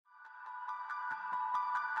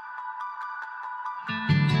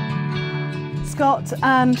Scott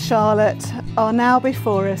and Charlotte are now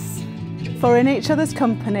before us, for in each other's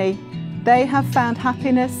company they have found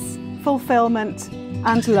happiness, fulfilment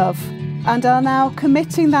and love, and are now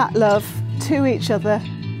committing that love to each other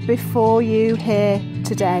before you here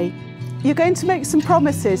today. You're going to make some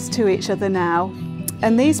promises to each other now,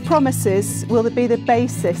 and these promises will be the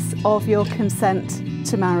basis of your consent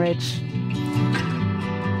to marriage.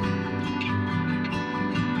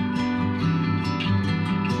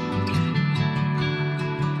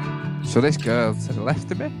 So this girl to the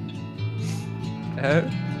left of me,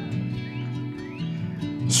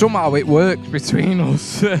 somehow it worked between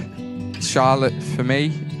us. Charlotte, for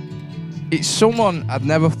me, it's someone I'd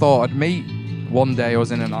never thought I'd meet. One day I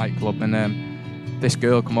was in a nightclub and this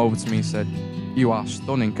girl come over to me and said, "You are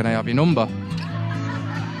stunning, can I have your number?"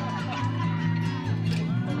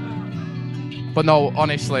 But no,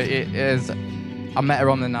 honestly, it is. I met her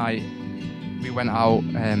on the night, we went out,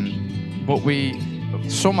 but we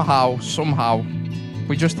somehow,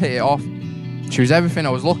 we just hit it off. She was everything I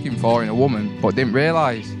was looking for in a woman, but didn't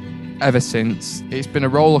realise. Ever since, it's been a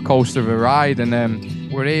roller coaster of a ride, and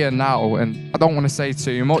we're here now, and I don't want to say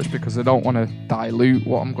too much because I don't want to dilute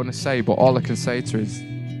what I'm going to say, but all I can say to her is,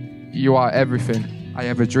 you are everything I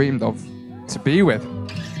ever dreamed of to be with.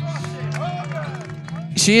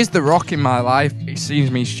 She is the rock in my life. It seems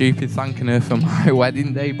me stupid thanking her for my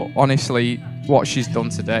wedding day, but honestly, what she's done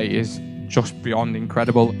today is just beyond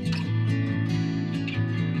incredible.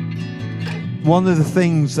 One of the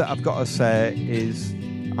things that I've got to say is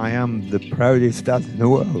I am the proudest dad in the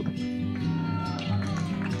world.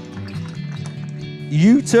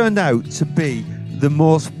 You turned out to be the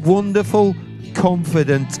most wonderful,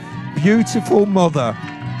 confident, beautiful mother.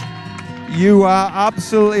 You are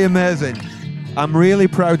absolutely amazing. I'm really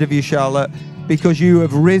proud of you, Charlotte, because you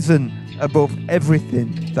have risen above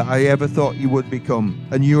everything that I ever thought you would become,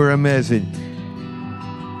 and you are amazing.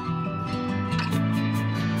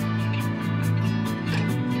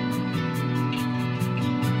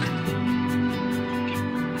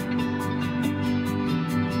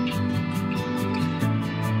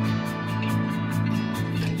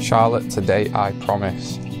 Charlotte, today I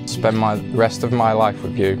promise spend the rest of my life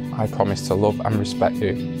with you. I promise to love and respect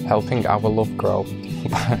you, helping our love grow.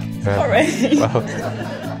 Sorry. Well,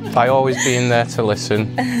 by always being there to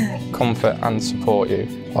listen, comfort and support you,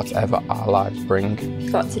 whatever our lives bring.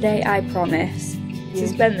 Scott, today I promise to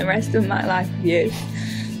spend the rest of my life with you.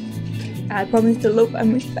 I promise to love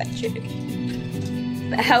and respect you,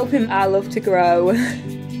 helping our love to grow,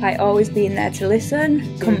 by always being there to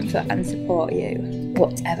listen, comfort and support you,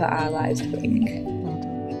 whatever our lives bring.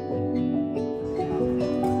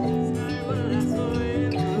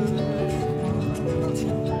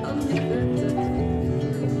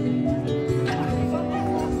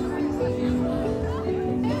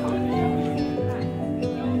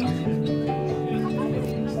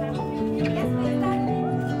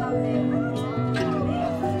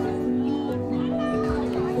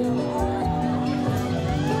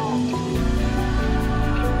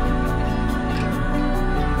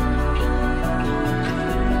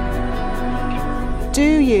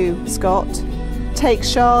 Do you, Scott, take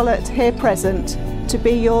Charlotte here present to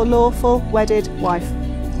be your lawful wedded wife?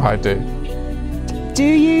 I do. Do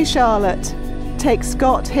you, Charlotte, take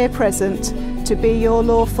Scott here present to be your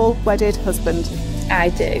lawful wedded husband? I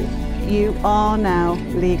do. You are now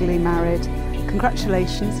legally married.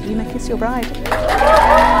 Congratulations, you may kiss your bride.